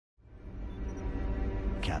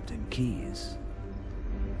Captain Keyes.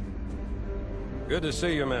 Good to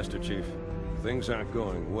see you, Master Chief. Things aren't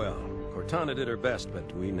going well. Cortana did her best,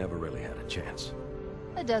 but we never really had a chance.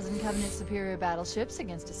 A dozen Covenant superior battleships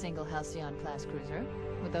against a single Halcyon-class cruiser.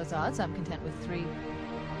 With those odds, I'm content with 3,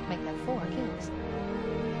 make that 4 kills.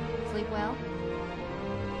 Sleep well?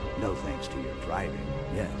 No thanks to your driving,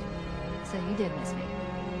 yes. So you did miss me.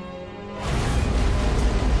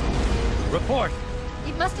 Report!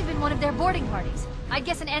 It must have been one of their boarding parties. I'd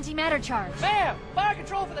guess an antimatter charge. Ma'am! Fire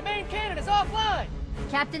control for the main cannon is offline!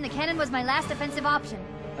 Captain, the cannon was my last offensive option.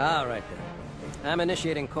 All right, then. I'm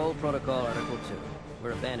initiating Cole Protocol Article 2.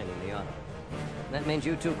 We're abandoning the Autumn. That means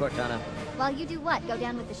you too, Cortana. While you do what? Go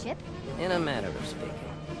down with the ship? In a manner of speaking.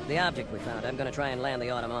 The object we found, I'm gonna try and land the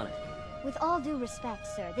Autumn on it. With all due respect,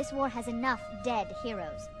 sir, this war has enough dead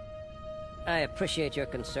heroes. I appreciate your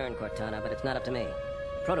concern, Cortana, but it's not up to me.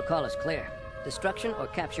 The protocol is clear. Destruction or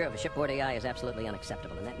capture of a shipboard AI is absolutely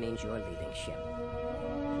unacceptable, and that means you're leaving ship.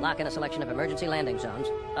 Lock in a selection of emergency landing zones,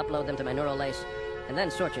 upload them to my neural lace, and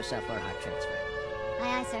then sort yourself for a heart transfer.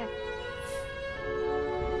 Aye, aye, sir.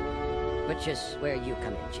 Which is where you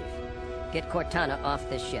come in, Chief. Get Cortana off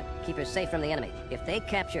this ship. Keep her safe from the enemy. If they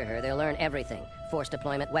capture her, they'll learn everything. Force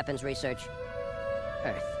deployment, weapons research.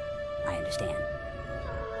 Earth. I understand.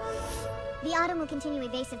 The Autumn will continue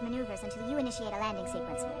evasive maneuvers until you initiate a landing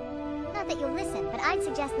sequence. Not that you'll listen, but I'd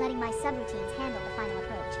suggest letting my subroutines handle the final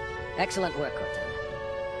approach. Excellent work, Cortana.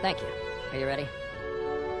 Thank you. Are you ready?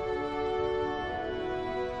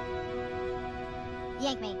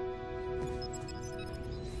 Yank me.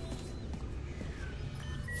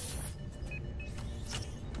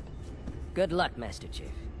 Good luck, Master Chief.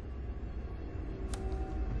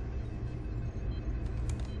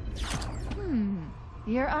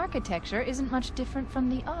 Your architecture isn't much different from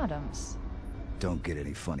the Autumn's. Don't get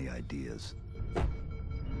any funny ideas.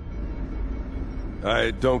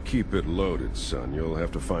 I don't keep it loaded, son. You'll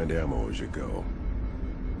have to find ammo as you go.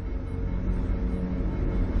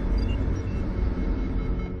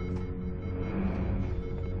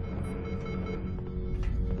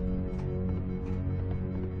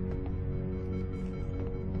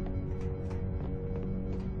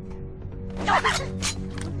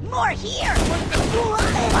 More here!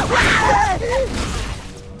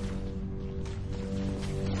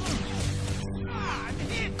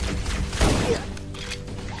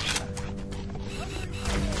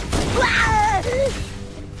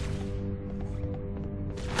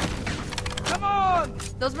 Come on!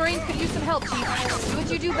 Those Marines could use some help, Chief. Do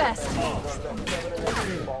what you do best.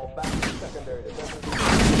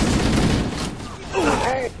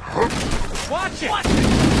 Watch it!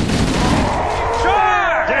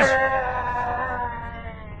 Charge!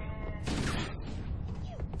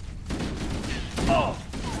 Oh,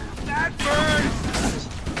 that burns!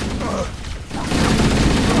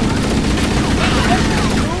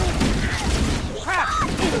 Crap!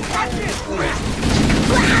 Watch it!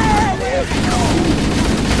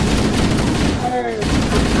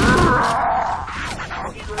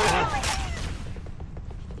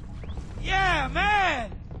 Yeah,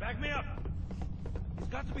 man! Back me up. He's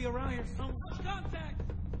got to be around here somewhere. Contact!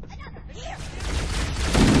 Here!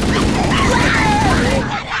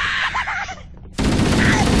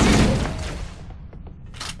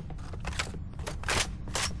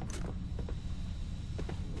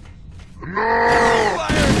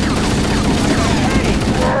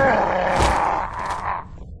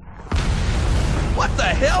 What the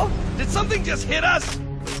hell? Did something just hit us?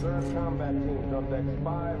 Reserve combat teams on decks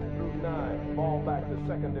 5 through 9 fall back to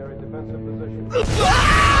secondary defensive position.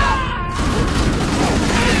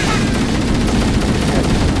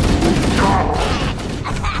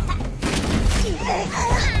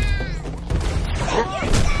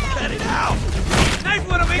 Cut it out! Knife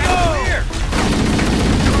one, amigo! Here!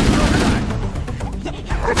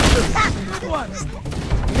 Good one!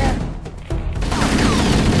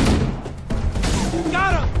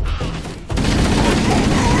 Got him!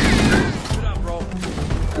 Get up, bro.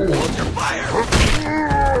 Hold your fire!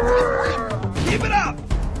 Keep it up!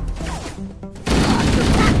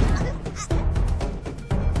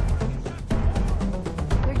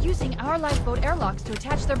 They're using our lifeboat airlocks to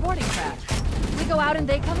attach their boarding craft. We go out and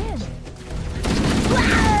they come in.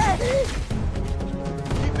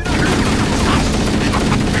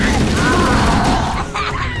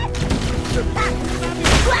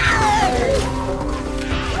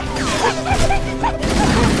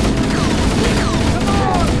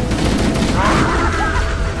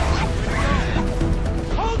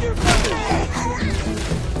 Hold your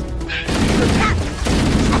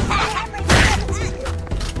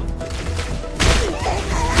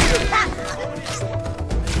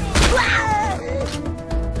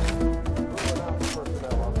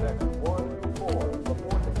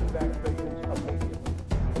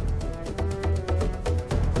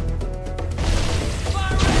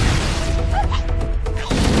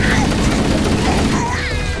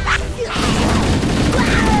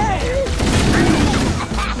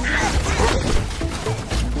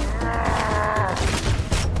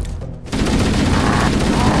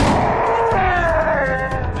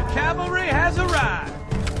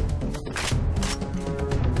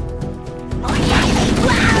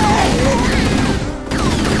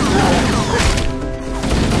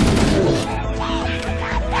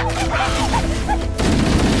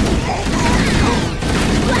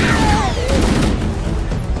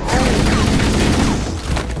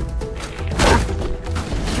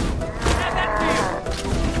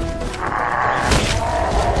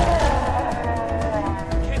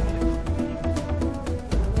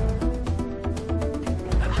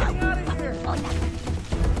Looks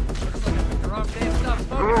like I picked the wrong day to stop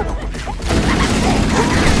smoking.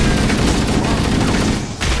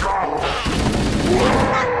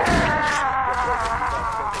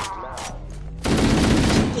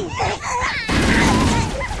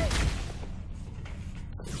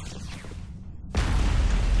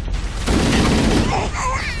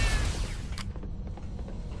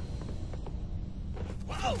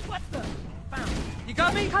 Whoa, what the? Found. You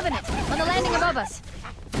got me? Covenant, on the landing above us.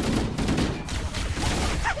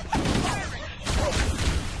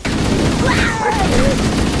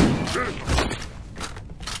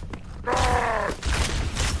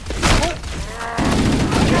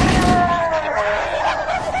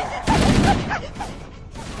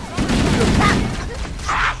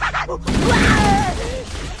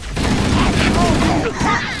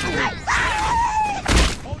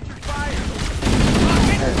 Hold your fire.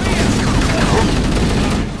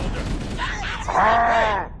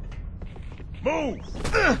 Move!